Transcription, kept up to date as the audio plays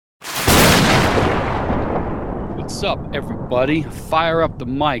What's up, everybody? Fire up the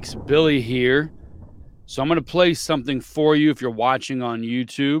mics. Billy here. So I'm going to play something for you if you're watching on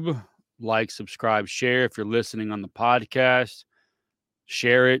YouTube. Like, subscribe, share. If you're listening on the podcast,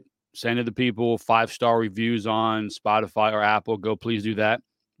 share it. Send it to people. 5-star reviews on Spotify or Apple. Go, please do that.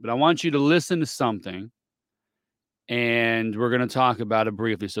 But I want you to listen to something, and we're going to talk about it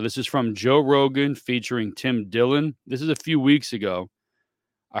briefly. So this is from Joe Rogan featuring Tim Dillon. This is a few weeks ago.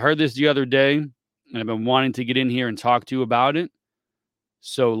 I heard this the other day, and I've been wanting to get in here and talk to you about it.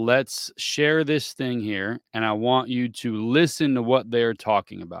 So let's share this thing here, and I want you to listen to what they're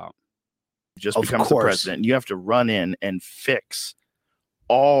talking about. Just becomes the president. You have to run in and fix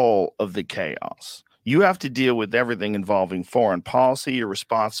all of the chaos. You have to deal with everything involving foreign policy. You're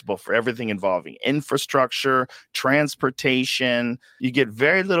responsible for everything involving infrastructure, transportation. You get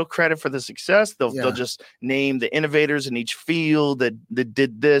very little credit for the success. They'll just name the innovators in each field that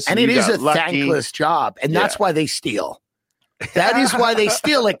did this. And it is a thankless job. And that's why they steal. That is why they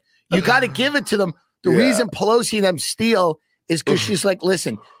steal. Like, you got to give it to them. The reason Pelosi and them steal is because she's like,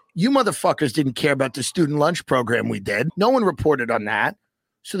 listen, you motherfuckers didn't care about the student lunch program we did. No one reported on that.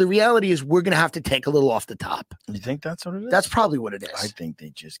 So the reality is we're going to have to take a little off the top. You think that's what it is? That's probably what it is. I think they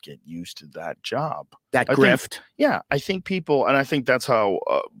just get used to that job. That grift. I think people, and I think that's how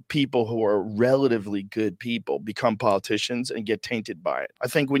people who are relatively good people become politicians and get tainted by it. I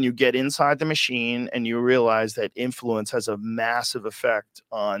think when you get inside the machine and you realize that influence has a massive effect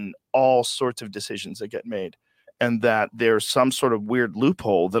on all sorts of decisions that get made, and that there's some sort of weird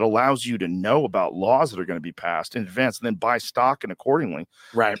loophole that allows you to know about laws that are going to be passed in advance and then buy stock and accordingly.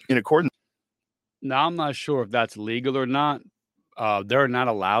 Right. In accordance. Now, I'm not sure if that's legal or not. They're not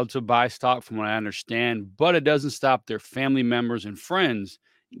allowed to buy stock from what I understand, but it doesn't stop their family members and friends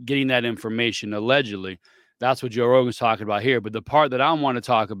getting that information, allegedly. That's what Joe Rogan's talking about here. But the part that I want to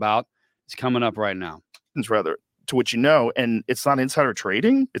talk about is coming up right now. Rather, to what you know, and it's not insider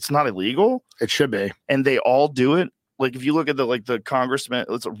trading. It's not illegal. It should be. And they all do it. Like, if you look at the congressman,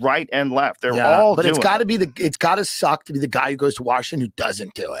 it's right and left. They're all but doing it's got to suck to be the guy who goes to Washington who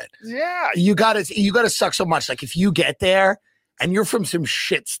doesn't do it. Yeah. You got to suck so much. Like, if you get there and you're from some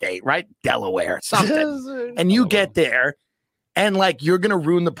shit state, right? Delaware, something. And you get there and like, you're going to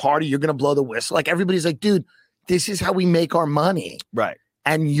ruin the party. You're going to blow the whistle. Like, everybody's like, dude, this is how we make our money. Right.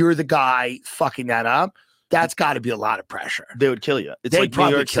 And you're the guy fucking that up. That's got to be a lot of pressure. They would kill you. It's like New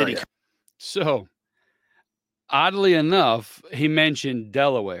York City. So, oddly enough, he mentioned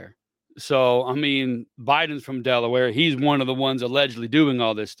Delaware. So, I mean, Biden's from Delaware. He's one of the ones allegedly doing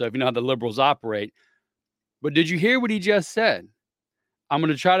all this stuff. You know how the liberals operate. But did you hear what he just said? I'm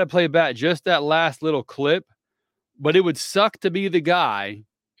going to try to play back just that last little clip. But it would suck to be the guy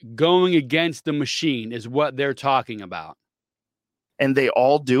going against the machine is what they're talking about. And they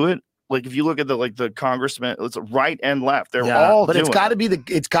all do it. Like, if you look at the congressman, it's right and left. They're all but doing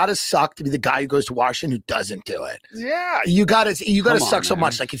it's got to suck to be the guy who goes to Washington who doesn't do it. Yeah. You got to suck so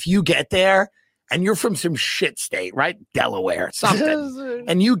much. Like, if you get there and you're from some shit state, right? Delaware, something.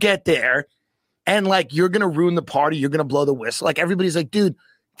 And you get there and like, you're going to ruin the party. You're going to blow the whistle. Like, everybody's like, dude,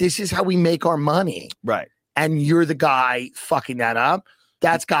 this is how we make our money. Right. And you're the guy fucking that up.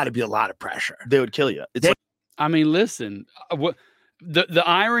 That's got to be a lot of pressure. They would kill you. I mean, listen, the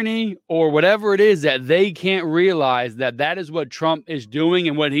irony or whatever it is that they can't realize that is what Trump is doing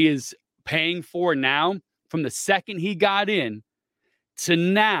and what he is paying for now from the second he got in to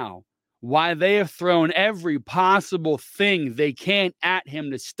now, why they have thrown every possible thing they can at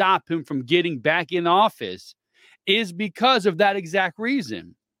him to stop him from getting back in office is because of that exact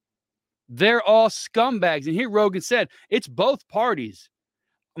reason. They're all scumbags. And here Rogan said, it's both parties.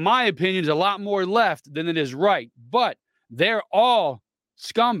 My opinion is a lot more left than it is right, but they're all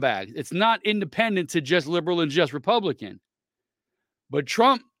scumbags. It's not independent to just liberal and just Republican. But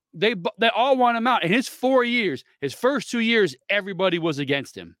Trump, they all want him out. In his 4 years, his first 2 years, everybody was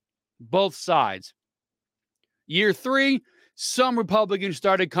against him. Both sides. Year 3, some Republicans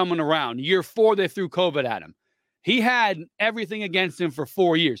started coming around. Year 4, they threw COVID at him. He had everything against him for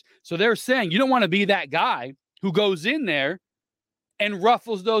 4 years. So they're saying, you don't want to be that guy who goes in there and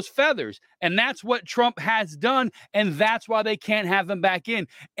ruffles those feathers. And that's what Trump has done. And that's why they can't have him back in.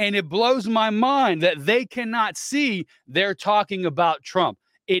 And it blows my mind that they cannot see they're talking about Trump.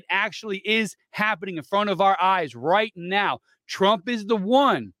 It actually is happening in front of our eyes right now. Trump is the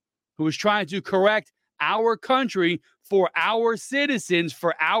one who is trying to correct our country for our citizens,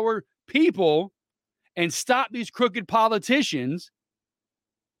 for our people, and stop these crooked politicians.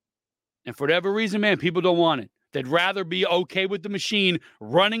 And for whatever reason, man, people don't want it. They'd rather be okay with the machine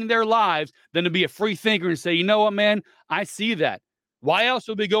running their lives than to be a free thinker and say, you know what, man, I see that. Why else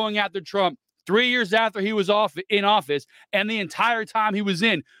would we be going after Trump 3 years after he was in office, and the entire time he was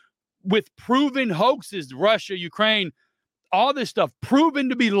in, with proven hoaxes, Russia, Ukraine, all this stuff proven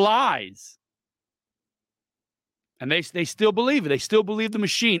to be lies. And they still believe it. They still believe the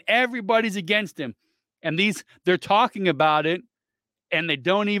machine. Everybody's against him. And they're talking about it, and they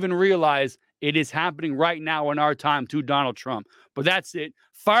don't even realize it is happening right now in our time to Donald Trump. But that's it.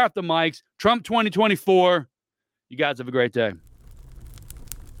 Fire up the mics. Trump 2024. You guys have a great day.